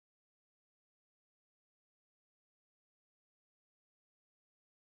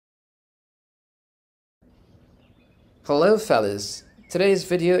Hello fellas, today's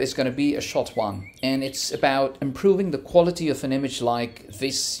video is going to be a short one and it's about improving the quality of an image like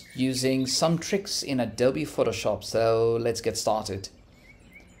this using some tricks in Adobe Photoshop. So let's get started.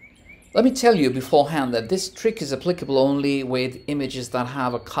 Let me tell you beforehand that this trick is applicable only with images that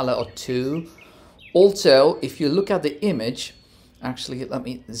have a color or two. Also, if you look at the image, actually let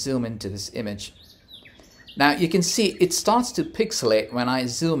me zoom into this image. Now you can see it starts to pixelate when I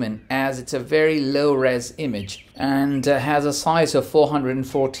zoom in, as it's a very low res image and has a size of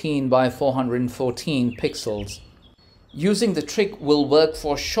 414 by 414 pixels. Using the trick will work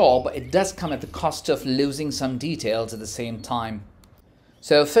for sure, but it does come at the cost of losing some details at the same time.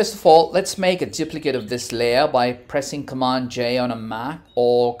 So first of all, let's make a duplicate of this layer by pressing Command J on a Mac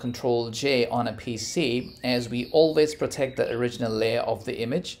or Control J on a PC, as we always protect the original layer of the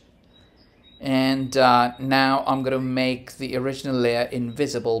image. And now I'm going to make the original layer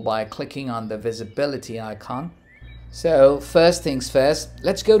invisible by clicking on the visibility icon. So first things first,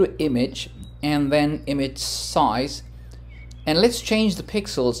 let's go to image and then image size, and let's change the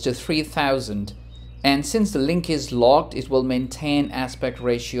pixels to 3000, and since the link is locked, it will maintain aspect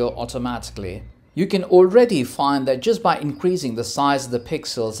ratio automatically. You can already find that just by increasing the size of the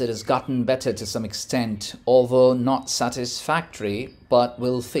pixels, it has gotten better to some extent, although not satisfactory, but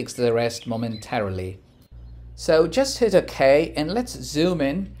we'll fix the rest momentarily. So just hit OK and let's zoom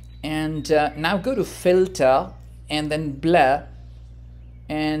in, and now go to filter and then blur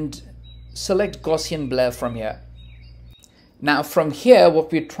and select Gaussian blur from here. Now from here, what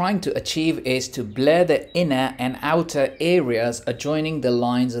we're trying to achieve is to blur the inner and outer areas adjoining the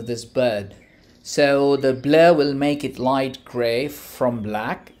lines of this bird. So the blur will make it light gray from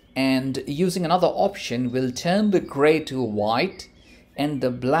black, and using another option will turn the gray to white and the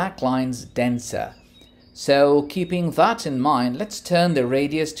black lines denser. So keeping that in mind, let's turn the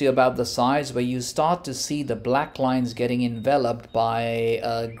radius to about the size where you start to see the black lines getting enveloped by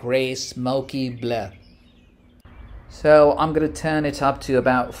a gray smoky blur. So I'm going to turn it up to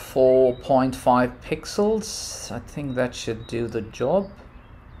about 4.5 pixels. I think that should do the job.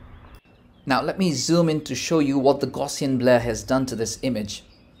 Now let me zoom in to show you what the Gaussian blur has done to this image.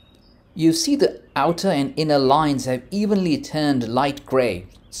 You see the outer and inner lines have evenly turned light gray,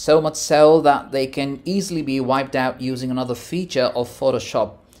 so much so that they can easily be wiped out using another feature of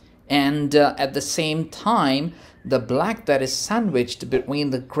Photoshop. And at the same time, the black that is sandwiched between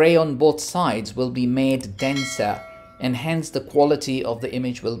the gray on both sides will be made denser, and hence the quality of the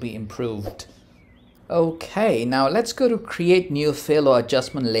image will be improved. Okay, now let's go to Create New Fill or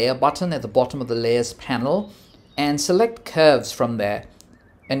Adjustment Layer button at the bottom of the Layers panel and select Curves from there.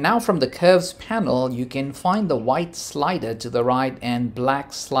 And now from the Curves panel, you can find the white slider to the right and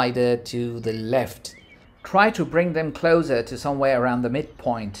black slider to the left. Try to bring them closer to somewhere around the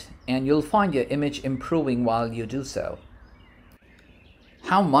midpoint, and you'll find your image improving while you do so.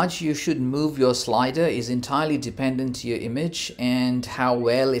 How much you should move your slider is entirely dependent to your image and how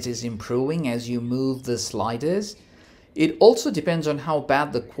well it is improving as you move the sliders. It also depends on how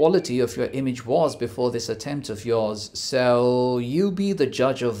bad the quality of your image was before this attempt of yours. So you be the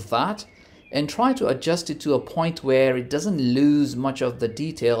judge of that and try to adjust it to a point where it doesn't lose much of the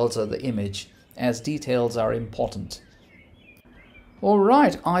details of the image, as details are important.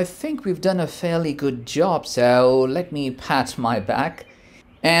 Alright, I think we've done a fairly good job, so let me pat my back.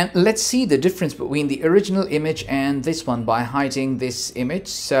 And let's see the difference between the original image and this one by hiding this image.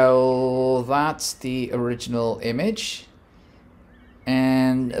 So that's the original image,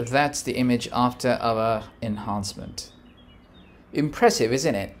 and that's the image after our enhancement. Impressive,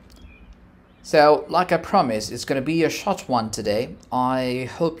 isn't it? So like I promised, it's going to be a short one today. I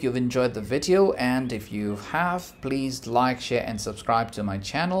hope you've enjoyed the video, and if you have, please like, share and subscribe to my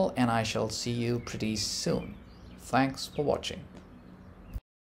channel, and I shall see you pretty soon. Thanks for watching.